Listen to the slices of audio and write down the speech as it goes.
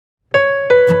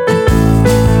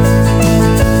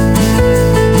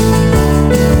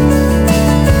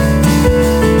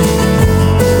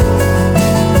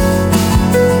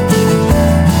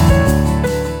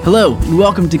Hello, and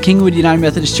welcome to Kingwood United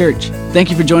Methodist Church. Thank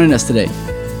you for joining us today.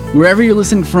 Wherever you're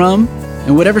listening from,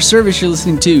 and whatever service you're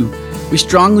listening to, we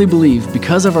strongly believe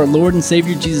because of our Lord and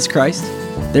Savior Jesus Christ,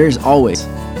 there is always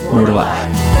more to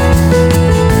life.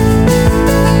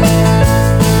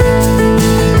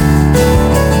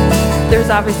 There's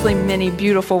obviously many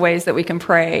beautiful ways that we can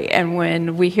pray, and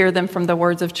when we hear them from the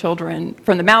words of children,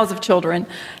 from the mouths of children,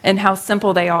 and how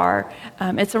simple they are,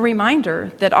 it's a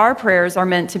reminder that our prayers are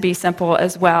meant to be simple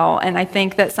as well. And I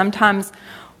think that sometimes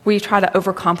we try to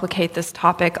overcomplicate this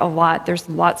topic a lot. There's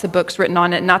lots of books written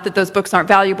on it. Not that those books aren't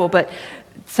valuable, but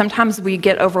sometimes we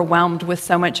get overwhelmed with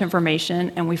so much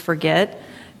information and we forget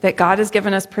that God has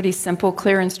given us pretty simple,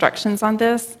 clear instructions on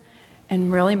this.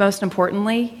 And really, most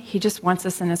importantly, He just wants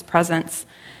us in His presence.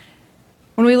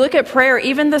 When we look at prayer,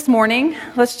 even this morning,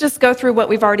 let's just go through what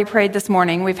we've already prayed this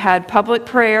morning. We've had public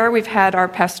prayer, we've had our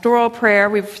pastoral prayer,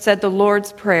 we've said the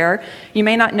Lord's Prayer. You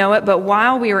may not know it, but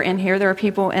while we were in here, there are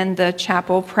people in the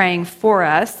chapel praying for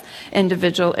us,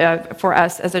 for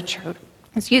us as a church.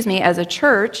 As a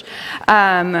church.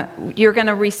 You're going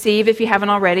to receive, if you haven't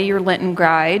already, your Lenten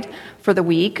guide for the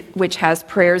week, which has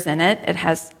prayers in it. It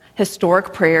has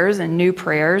historic prayers and new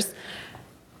prayers.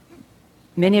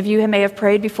 Many of you may have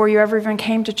prayed before you ever even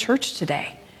came to church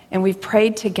today, and we've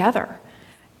prayed together.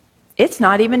 It's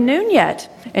not even noon yet,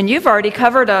 and you've already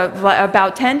covered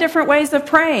about 10 different ways of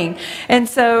praying. And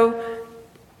so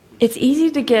it's easy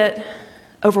to get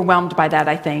overwhelmed by that,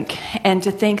 I think, and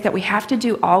to think that we have to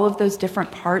do all of those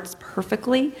different parts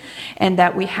perfectly and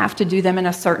that we have to do them in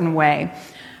a certain way.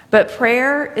 But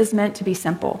prayer is meant to be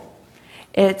simple.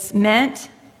 It's meant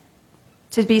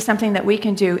to be something that we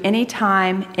can do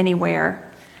anytime, anywhere.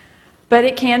 But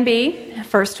it can be,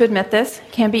 first to admit this,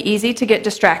 can be easy to get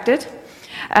distracted,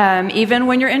 even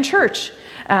when you're in church.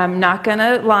 I'm not going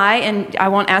to lie, and I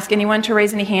won't ask anyone to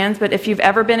raise any hands, but if you've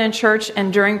ever been in church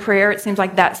and during prayer, it seems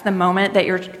like that's the moment that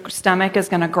your stomach is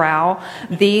going to growl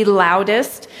the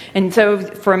loudest. And so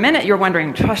for a minute, you're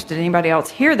wondering, gosh, did anybody else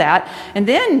hear that? And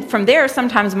then from there,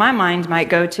 sometimes my mind might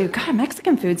go to, God,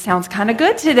 Mexican food sounds kind of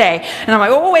good today. And I'm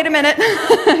like, oh, wait a minute,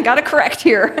 got to correct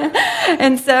here.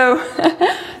 And so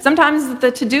sometimes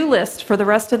the to-do list for the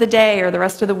rest of the day or the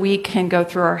rest of the week can go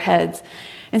through our heads.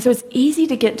 And so it's easy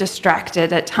to get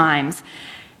distracted at times.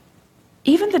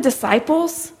 Even the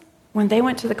disciples, when they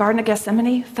went to the Garden of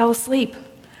Gethsemane, fell asleep.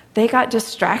 They got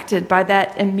distracted by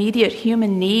that immediate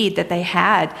human need that they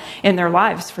had in their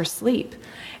lives for sleep.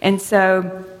 And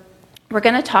so we're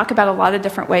going to talk about a lot of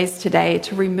different ways today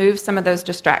to remove some of those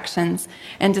distractions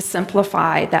and to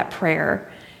simplify that prayer.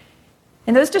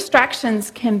 And those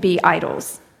distractions can be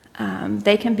idols.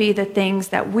 They can be the things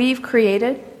that we've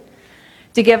created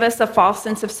to give us a false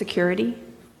sense of security.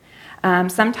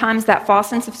 Sometimes that false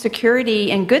sense of security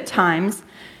in good times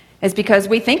is because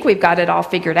we think we've got it all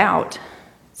figured out.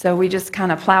 So we just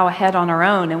kind of plow ahead on our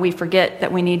own and we forget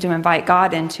that we need to invite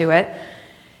God into it.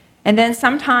 And then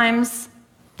sometimes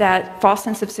that false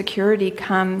sense of security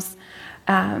comes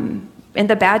in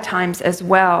the bad times as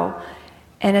well.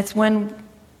 And it's when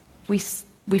we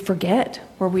forget,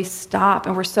 where we stop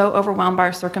and we're so overwhelmed by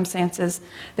our circumstances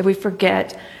that we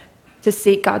forget to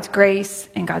seek God's grace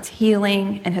and God's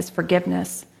healing and His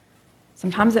forgiveness.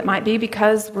 Sometimes it might be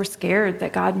because we're scared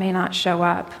that God may not show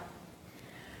up.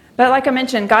 But like I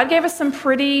mentioned, God gave us some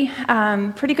pretty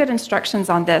good instructions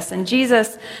on this. And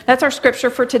Jesus, that's our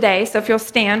scripture for today. So if you'll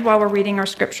stand while we're reading our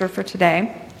scripture for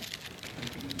today.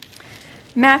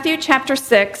 Matthew chapter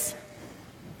 6,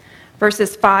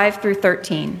 verses 5 through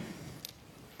 13.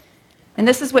 And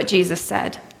this is what Jesus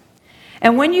said.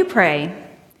 And when you pray,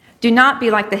 do not be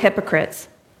like the hypocrites,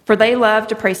 for they love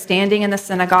to pray standing in the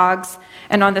synagogues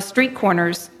and on the street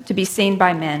corners to be seen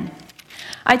by men.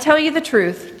 I tell you the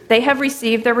truth, they have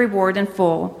received their reward in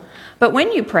full. But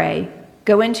when you pray,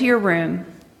 go into your room,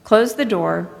 close the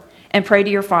door, and pray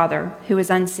to your Father who is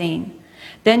unseen.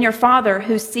 Then your Father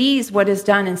who sees what is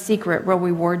done in secret will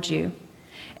reward you.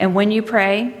 And when you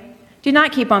pray, do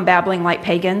not keep on babbling like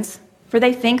pagans, for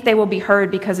they think they will be heard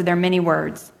because of their many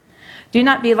words. Do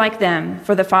not be like them,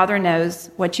 for the Father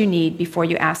knows what you need before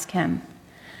you ask Him.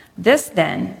 This,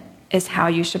 then, is how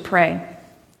you should pray.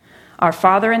 Our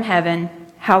Father in heaven,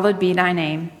 hallowed be thy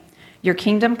name. Your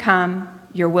kingdom come,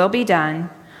 your will be done,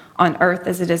 on earth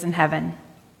as it is in heaven.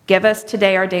 Give us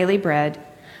today our daily bread.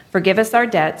 Forgive us our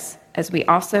debts, as we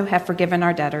also have forgiven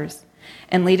our debtors.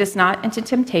 And lead us not into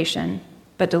temptation,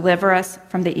 but deliver us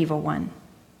from the evil one.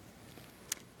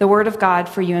 The word of God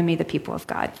for you and me, the people of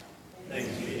God. Thanks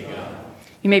be to God.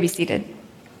 You may be seated.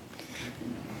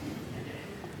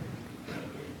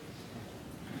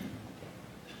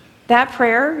 That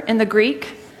prayer in the Greek,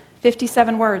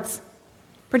 57 words.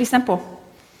 Pretty simple.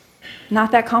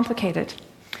 Not that complicated.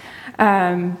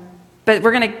 But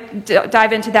we're going to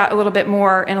dive into that a little bit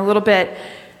more in a little bit.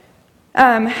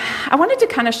 I wanted to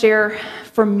kind of share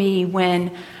for me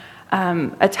when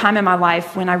a time in my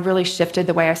life when I really shifted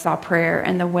the way I saw prayer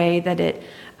and the way that it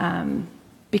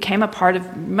became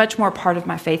much more part of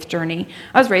my faith journey.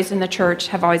 I was raised in the church,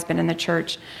 have always been in the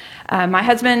church. My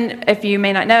husband, if you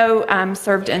may not know,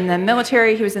 served in the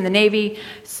military. He was in the Navy.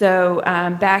 So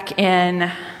back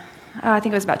in, I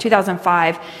think it was about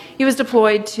 2005, he was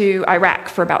deployed to Iraq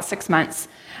for about 6 months,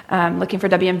 looking for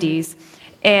WMDs.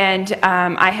 And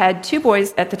I had 2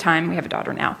 boys at the time. We have a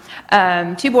daughter now.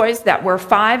 2 boys that were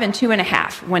 5 and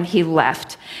 2.5 when he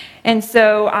left. And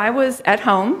so I was at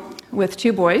home with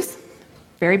 2 boys,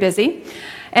 very busy.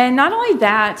 And not only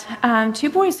that, 2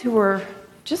 boys who were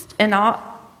just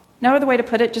no other way to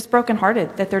put it, just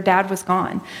brokenhearted that their dad was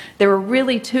gone. They were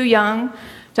really too young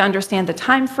to understand the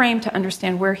time frame, to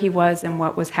understand where he was and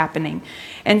what was happening.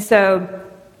 And so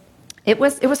it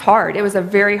was hard. It was a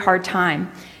very hard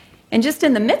time. And just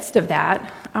in the midst of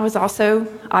that, I was also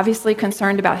obviously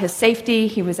concerned about his safety.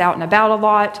 He was out and about a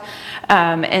lot.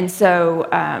 And so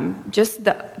just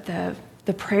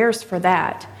the prayers for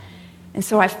that. And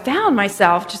so I found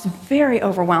myself just very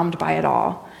overwhelmed by it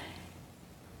all.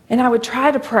 And I would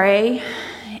try to pray,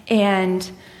 and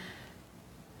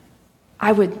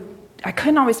I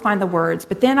couldn't always find the words,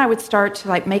 but then I would start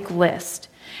to make lists.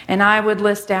 And I would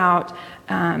list out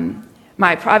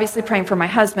obviously praying for my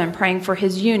husband, praying for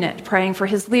his unit, praying for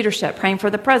his leadership, praying for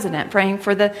the president, praying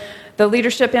for the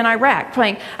leadership in Iraq,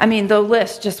 the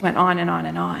list just went on and on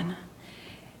and on.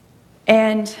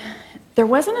 And there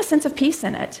wasn't a sense of peace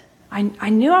in it. I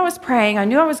knew I was praying, I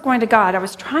knew I was going to God, I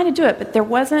was trying to do it, but there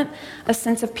wasn't a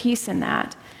sense of peace in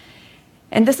that.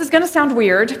 And this is going to sound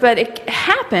weird, but it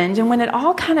happened, and when it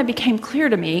all kind of became clear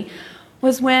to me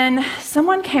was when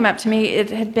someone came up to me.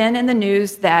 It had been in the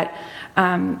news that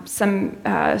some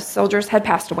soldiers had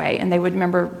passed away, and they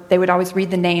would always read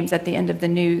the names at the end of the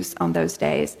news on those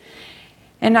days.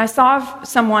 And I saw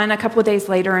someone a couple of days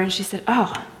later, and she said,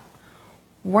 "Oh,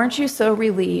 weren't you so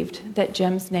relieved that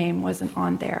Jim's name wasn't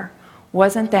on there?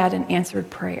 Wasn't that an answered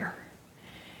prayer?"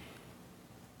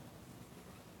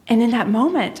 And in that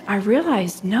moment, I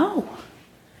realized, no.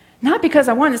 Not because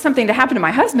I wanted something to happen to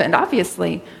my husband,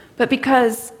 obviously, but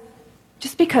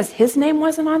just because his name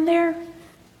wasn't on there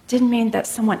didn't mean that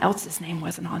someone else's name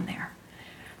wasn't on there.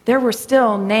 There were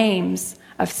still names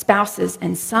of spouses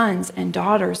and sons and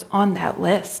daughters on that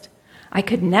list. I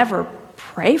could never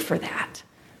pray for that,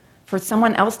 for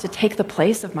someone else to take the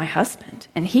place of my husband,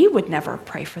 and he would never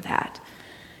pray for that.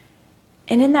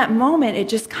 And in that moment, it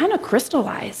just kind of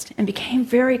crystallized and became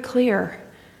very clear.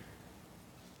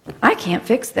 I can't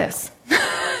fix this.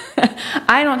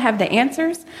 I don't have the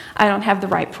answers. I don't have the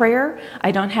right prayer.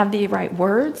 I don't have the right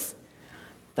words.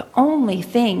 The only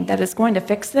thing that is going to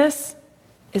fix this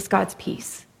is God's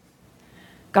peace.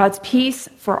 God's peace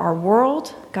for our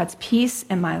world, God's peace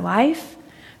in my life,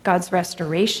 God's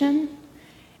restoration,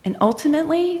 and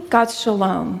ultimately, God's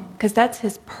shalom, because that's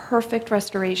his perfect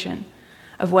restoration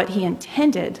of what he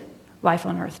intended life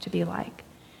on earth to be like.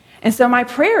 And so my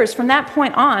prayers from that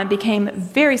point on became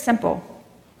very simple.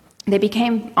 They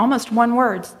became almost one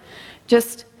word,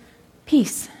 just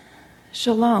peace,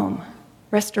 shalom,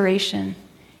 restoration,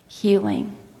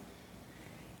 healing.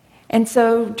 And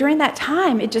so during that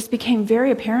time, it just became very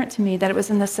apparent to me that it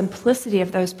was in the simplicity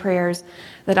of those prayers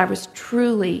that I was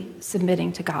truly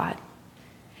submitting to God.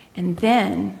 And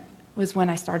then was when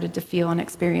I started to feel and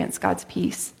experience God's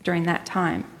peace during that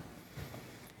time.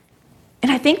 And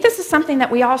I think this is something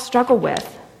that we all struggle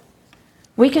with.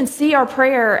 We can see our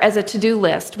prayer as a to-do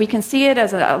list. We can see it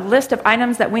as a list of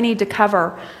items that we need to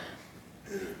cover.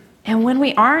 And when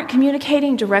we aren't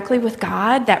communicating directly with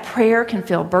God, that prayer can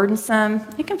feel burdensome.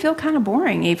 It can feel kind of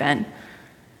boring even.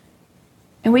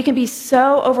 And we can be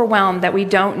so overwhelmed that we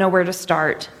don't know where to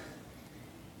start.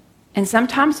 And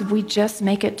sometimes we just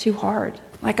make it too hard.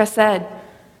 Like I said,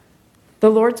 the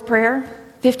Lord's Prayer,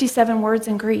 57 words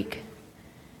in Greek.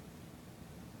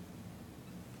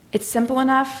 It's simple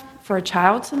enough for a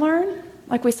child to learn,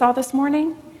 like we saw this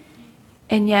morning,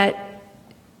 and yet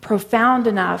profound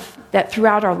enough that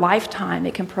throughout our lifetime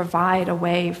it can provide a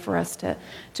way for us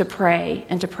to pray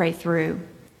and to pray through.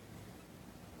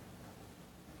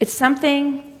 It's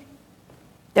something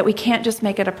that we can't just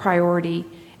make it a priority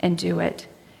and do it.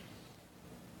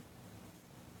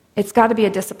 It's got to be a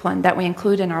discipline that we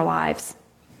include in our lives.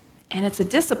 And it's a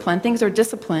discipline. Things are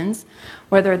disciplines,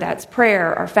 whether that's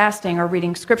prayer or fasting or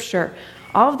reading scripture.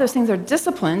 All of those things are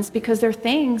disciplines because they're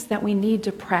things that we need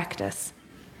to practice.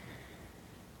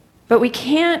 But we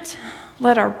can't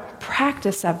let our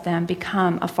practice of them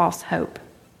become a false hope.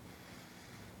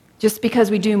 Just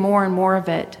because we do more and more of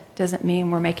it doesn't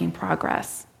mean we're making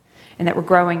progress and that we're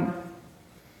growing.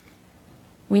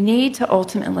 We need to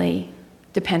ultimately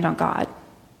depend on God.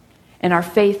 And our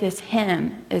faith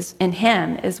in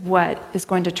Him is what is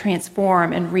going to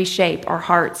transform and reshape our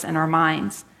hearts and our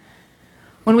minds.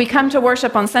 When we come to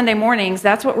worship on Sunday mornings,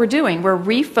 that's what we're doing. We're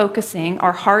refocusing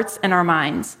our hearts and our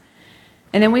minds.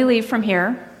 And then we leave from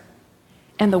here,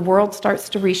 and the world starts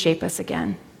to reshape us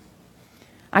again.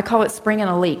 I call it springing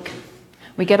a leak.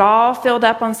 We get all filled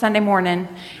up on Sunday morning,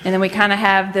 and then we kind of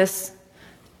have this,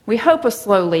 we hope, a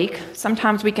slow leak.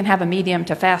 Sometimes we can have a medium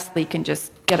to fast leak and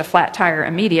just get a flat tire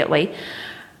immediately.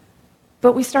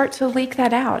 But we start to leak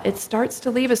that out. It starts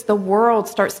to leave us. The world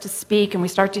starts to speak, and we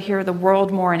start to hear the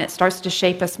world more, and it starts to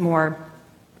shape us more.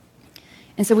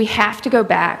 And so we have to go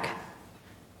back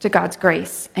to God's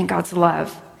grace and God's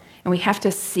love, and we have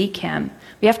to seek Him.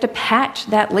 We have to patch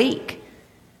that leak.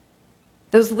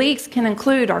 Those leaks can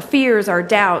include our fears, our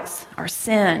doubts, our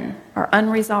sin, our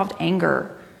unresolved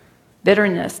anger,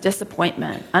 bitterness,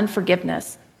 disappointment,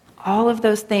 unforgiveness. All of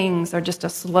those things are just a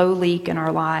slow leak in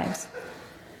our lives.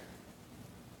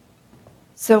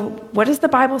 So what does the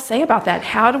Bible say about that?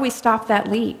 How do we stop that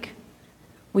leak?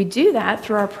 We do that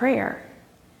through our prayer.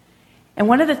 And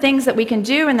one of the things that we can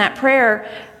do in that prayer,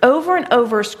 over and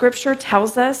over, Scripture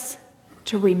tells us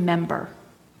to remember.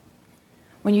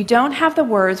 When you don't have the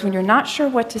words, when you're not sure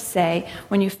what to say,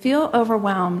 when you feel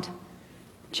overwhelmed,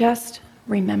 just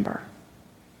remember.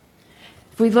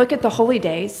 If we look at the holy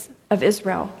days of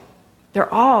Israel,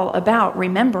 they're all about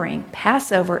remembering.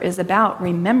 Passover is about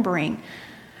remembering.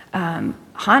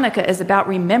 Hanukkah is about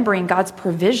remembering God's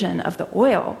provision of the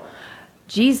oil.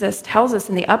 Jesus tells us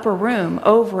in the upper room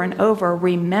over and over,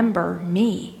 remember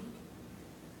me.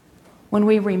 When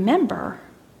we remember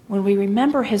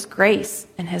His grace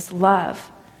and His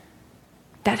love,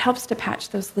 that helps to patch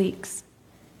those leaks.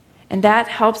 And that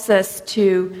helps us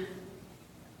to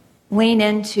lean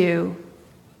into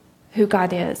who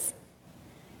God is.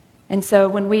 And so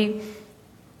when we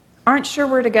aren't sure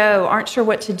where to go, aren't sure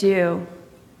what to do,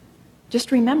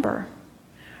 just remember.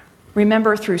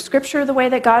 Remember through Scripture the way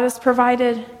that God has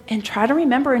provided, and try to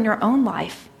remember in your own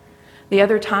life the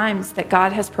other times that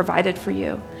God has provided for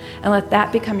you. And let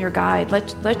that become your guide.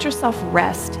 Let yourself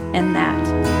rest in that.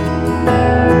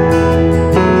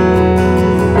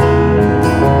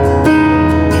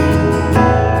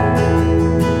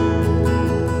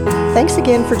 Thanks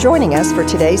again for joining us for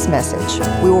today's message.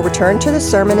 We will return to the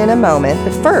sermon in a moment,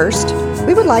 but first,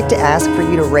 we would like to ask for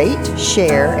you to rate,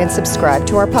 share, and subscribe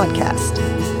to our podcast.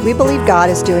 We believe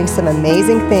God is doing some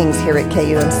amazing things here at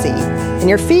KUMC, and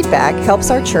your feedback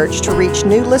helps our church to reach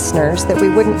new listeners that we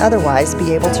wouldn't otherwise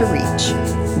be able to reach.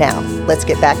 Now, let's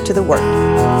get back to the Word.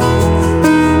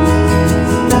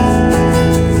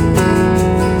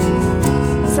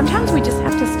 Sometimes we just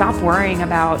have to stop worrying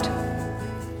about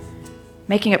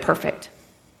making it perfect.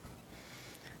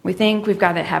 We think we've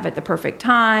got to have it the perfect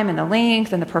time and the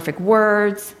length and the perfect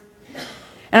words.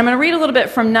 And I'm going to read a little bit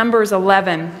from Numbers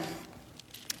 11.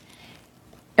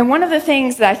 And one of the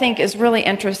things that I think is really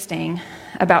interesting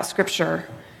about Scripture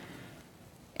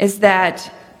is that,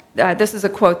 this is a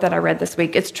quote that I read this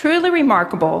week, "It's truly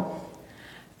remarkable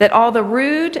that all the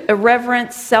rude,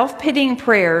 irreverent, self-pitying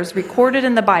prayers recorded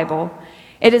in the Bible,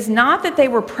 it is not that they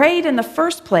were prayed in the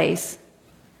first place,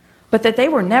 but that they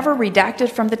were never redacted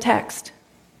from the text."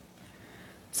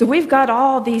 So we've got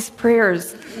all these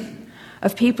prayers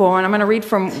of people, and I'm going to read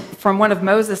from one of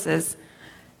Moses's.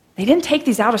 They didn't take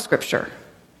these out of Scripture.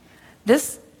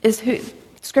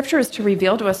 Scripture is to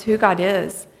reveal to us who God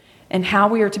is and how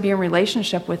we are to be in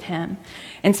relationship with Him.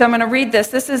 And so I'm going to read this.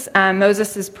 This is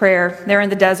Moses' prayer. They're in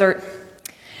the desert,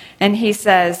 and he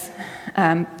says,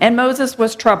 "And Moses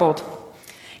was troubled.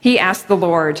 He asked the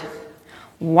Lord,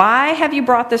 'Why have you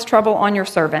brought this trouble on your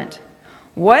servant?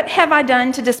 What have I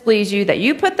done to displease you that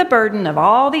you put the burden of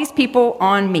all these people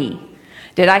on me?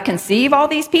 Did I conceive all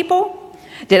these people?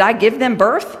 Did I give them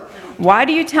birth? Why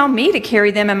do you tell me to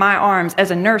carry them in my arms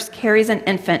as a nurse carries an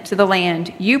infant to the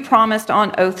land you promised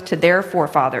on oath to their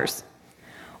forefathers?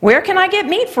 Where can I get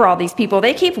meat for all these people?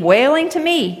 They keep wailing to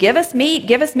me, 'Give us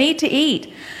meat to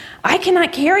eat.' I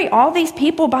cannot carry all these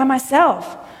people by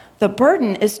myself. The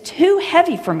burden is too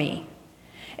heavy for me.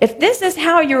 If this is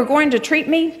how you're going to treat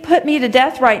me, put me to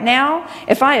death right now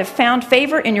if I have found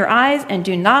favor in your eyes, and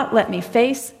do not let me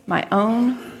face my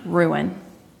own ruin."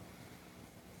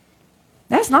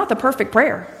 That's not the perfect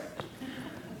prayer.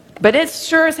 But it's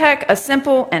sure as heck a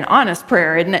simple and honest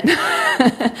prayer, isn't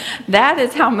it? That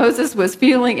is how Moses was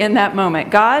feeling in that moment.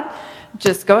 God,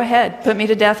 just go ahead, put me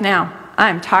to death now.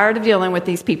 I'm tired of dealing with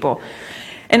these people.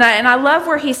 And I love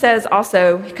where he says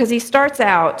also, because he starts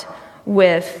out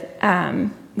with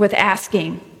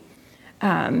asking,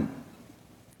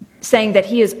 saying that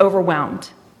he is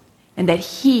overwhelmed and that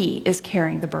he is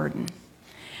carrying the burden.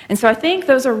 And so I think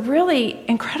those are really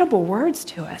incredible words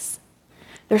to us.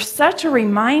 They're such a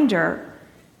reminder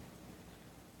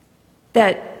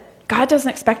that God doesn't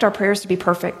expect our prayers to be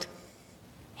perfect.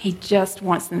 He just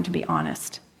wants them to be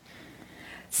honest.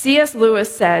 C.S.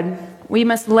 Lewis said, "We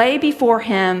must lay before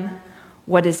him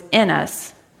what is in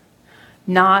us,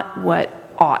 not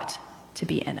what ought to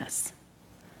be in us."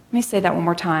 Let me say that one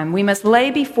more time. We must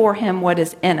lay before him what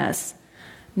is in us,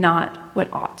 not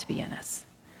what ought to be in us.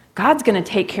 God's going to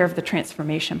take care of the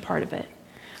transformation part of it.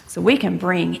 So we can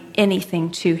bring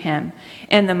anything to him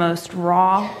in the most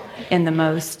raw, in the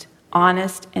most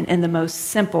honest, and in the most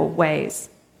simple ways.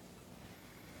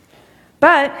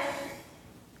 But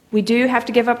we do have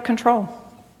to give up control.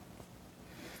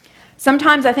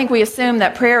 Sometimes I think we assume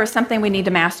that prayer is something we need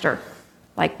to master,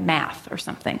 like math or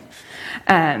something.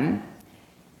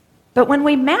 But when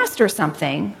we master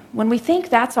something, when we think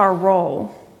that's our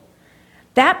role,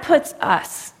 that puts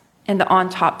us in the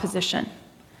on-top position.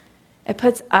 It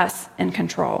puts us in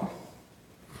control.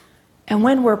 And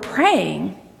when we're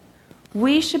praying,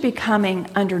 we should be coming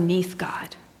underneath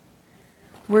God.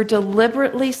 We're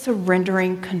deliberately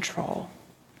surrendering control.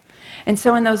 And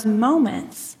so in those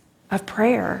moments of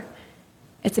prayer,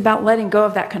 it's about letting go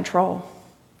of that control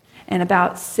and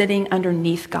about sitting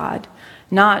underneath God,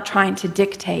 not trying to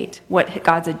dictate what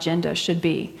God's agenda should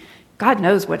be. God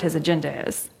knows what his agenda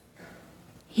is.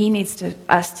 He needs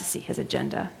us to see his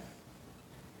agenda.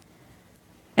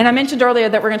 And I mentioned earlier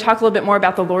that we're going to talk a little bit more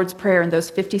about the Lord's Prayer and those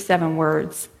 57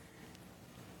 words.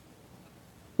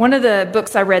 One of the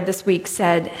books I read this week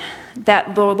said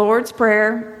that the Lord's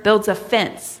Prayer builds a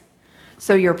fence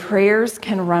so your prayers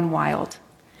can run wild.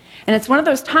 And it's one of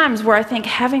those times where I think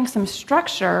having some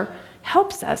structure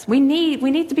helps us. We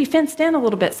need to be fenced in a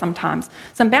little bit sometimes.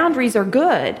 Some boundaries are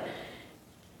good.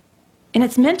 And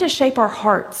it's meant to shape our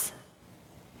hearts.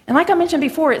 And like I mentioned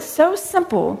before, it's so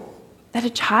simple that a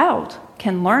child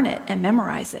can learn it and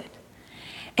memorize it.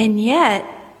 And yet,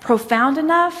 profound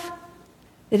enough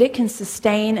that it can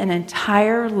sustain an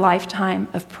entire lifetime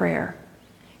of prayer.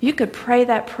 You could pray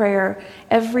that prayer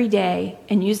every day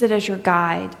and use it as your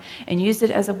guide and use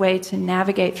it as a way to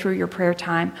navigate through your prayer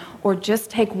time, or just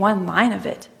take one line of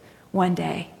it one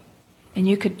day and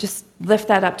you could just lift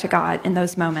that up to God in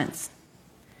those moments.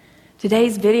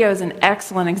 Today's video is an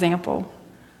excellent example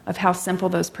of how simple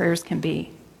those prayers can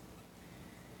be.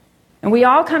 And we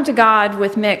all come to God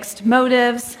with mixed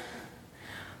motives,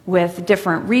 with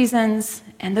different reasons,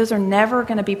 and those are never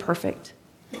going to be perfect.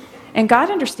 And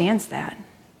God understands that.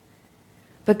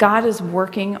 But God is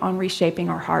working on reshaping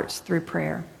our hearts through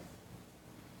prayer.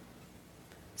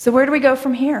 So where do we go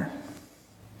from here?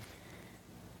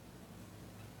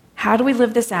 How do we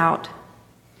live this out?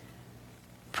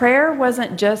 Prayer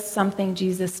wasn't just something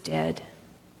Jesus did.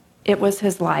 It was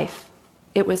his life.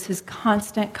 It was his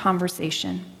constant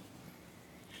conversation.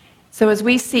 So as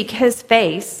we seek his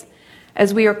face,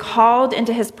 as we are called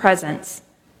into his presence,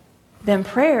 then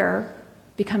prayer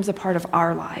becomes a part of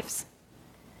our lives.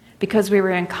 Because we were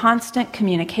in constant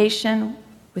communication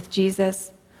with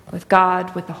Jesus, with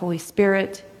God, with the Holy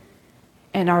Spirit,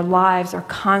 and our lives are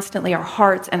constantly, our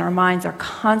hearts and our minds are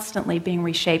constantly being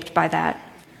reshaped by that.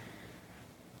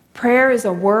 Prayer is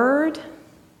a word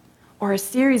or a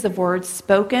series of words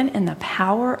spoken in the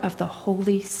power of the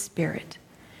Holy Spirit.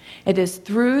 It is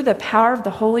through the power of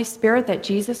the Holy Spirit that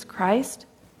Jesus Christ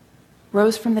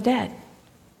rose from the dead.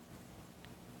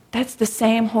 That's the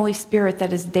same Holy Spirit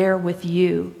that is there with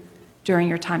you during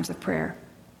your times of prayer.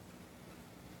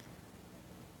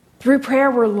 Through prayer,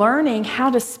 we're learning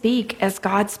how to speak as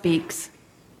God speaks.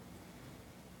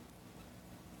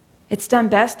 It's done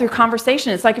best through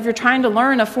conversation. It's like if you're trying to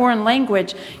learn a foreign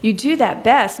language, you do that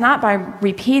best not by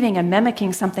repeating and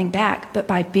mimicking something back, but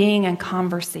by being in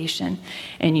conversation.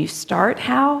 And you start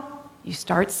how? You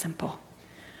start simple.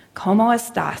 ¿Cómo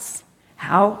estás?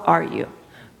 How are you?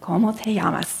 ¿Cómo te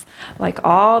llamas? Like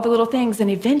all the little things,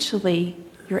 and eventually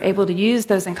you're able to use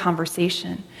those in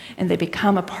conversation, and they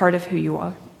become a part of who you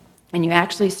are. And you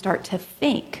actually start to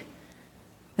think.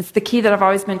 It's the key that I've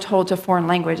always been told to foreign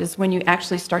language, is when you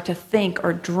actually start to think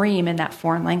or dream in that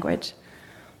foreign language.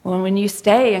 Well, when you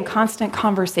stay in constant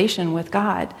conversation with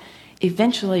God,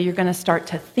 eventually you're going to start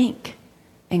to think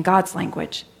in God's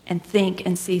language and think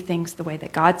and see things the way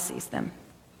that God sees them.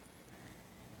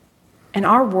 And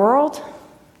our world,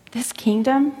 this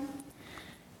kingdom,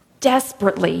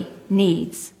 desperately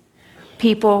needs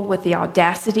people with the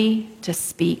audacity to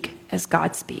speak as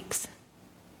God speaks.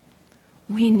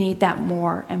 We need that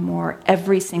more and more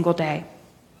every single day.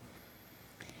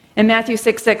 In Matthew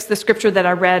 6:6, the scripture that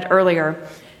I read earlier,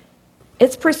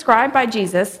 it's prescribed by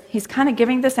Jesus. He's kind of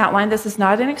giving this outline. This is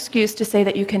not an excuse to say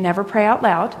that you can never pray out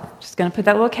loud. Just going to put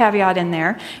that little caveat in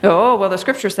there. Oh, well, the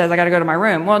scripture says I got to go to my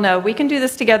room. Well, no, we can do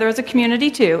this together as a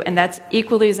community too, and that's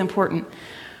equally as important.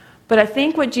 But I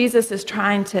think what Jesus is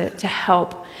trying to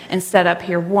help and set up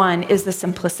here, one, is the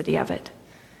simplicity of it.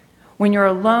 When you're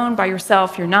alone by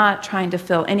yourself, you're not trying to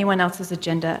fill anyone else's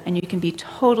agenda, and you can be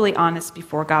totally honest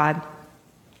before God.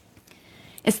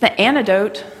 It's the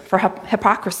antidote for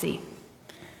hypocrisy.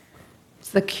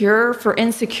 It's the cure for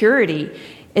insecurity.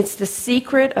 It's the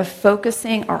secret of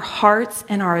focusing our hearts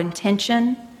and our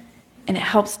intention, and it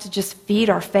helps to just feed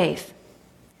our faith.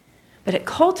 But it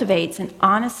cultivates an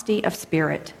honesty of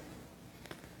spirit.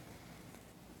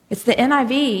 It's the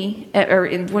NIV, or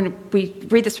when we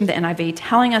read this from the NIV,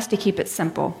 telling us to keep it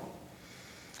simple.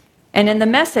 And in the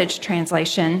Message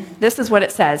translation, this is what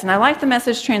it says. And I like the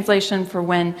Message translation for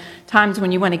times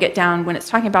when you want to get down, when it's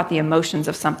talking about the emotions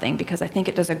of something, because I think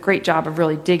it does a great job of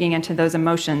really digging into those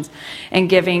emotions and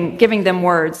giving them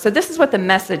words. So this is what the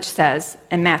Message says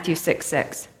in Matthew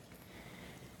 6:6.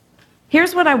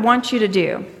 Here's what I want you to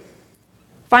do.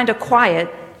 Find a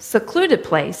quiet, secluded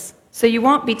place so you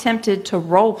won't be tempted to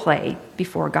role play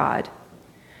before God.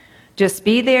 Just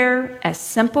be there as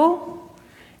simple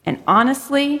and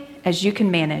honestly as you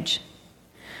can manage.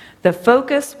 The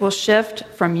focus will shift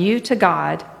from you to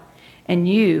God, and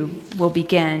you will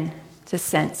begin to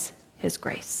sense His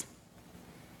grace.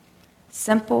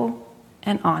 Simple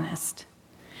and honest.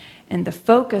 And the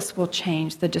focus will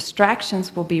change. The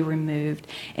distractions will be removed,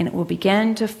 and it will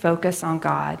begin to focus on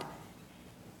God.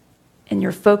 And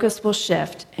your focus will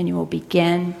shift, and you will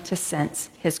begin to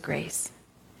sense His grace.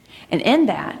 And in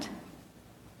that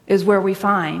is where we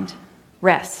find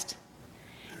rest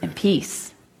and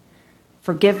peace,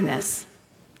 forgiveness,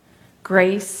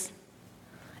 grace,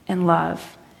 and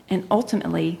love, and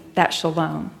ultimately that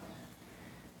shalom.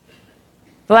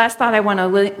 The last thought I want to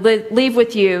leave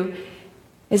with you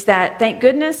is that, thank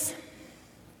goodness,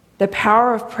 the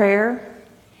power of prayer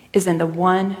is in the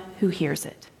one who hears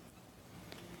it.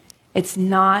 It's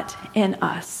not in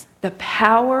us. The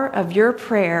power of your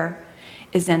prayer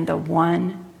is in the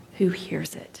one who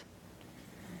hears it.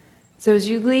 So as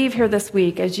you leave here this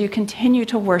week, as you continue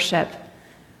to worship,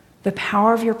 the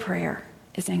power of your prayer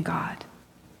is in God.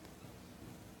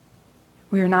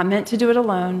 We are not meant to do it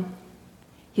alone.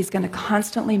 He's going to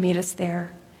constantly meet us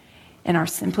there in our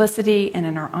simplicity and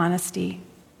in our honesty.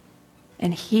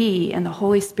 And He and the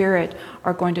Holy Spirit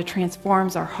are going to transform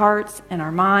our hearts and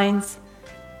our minds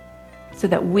so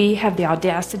that we have the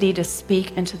audacity to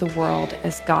speak into the world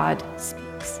as God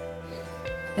speaks.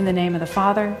 In the name of the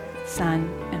Father, Son,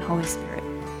 and Holy Spirit.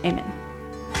 Amen.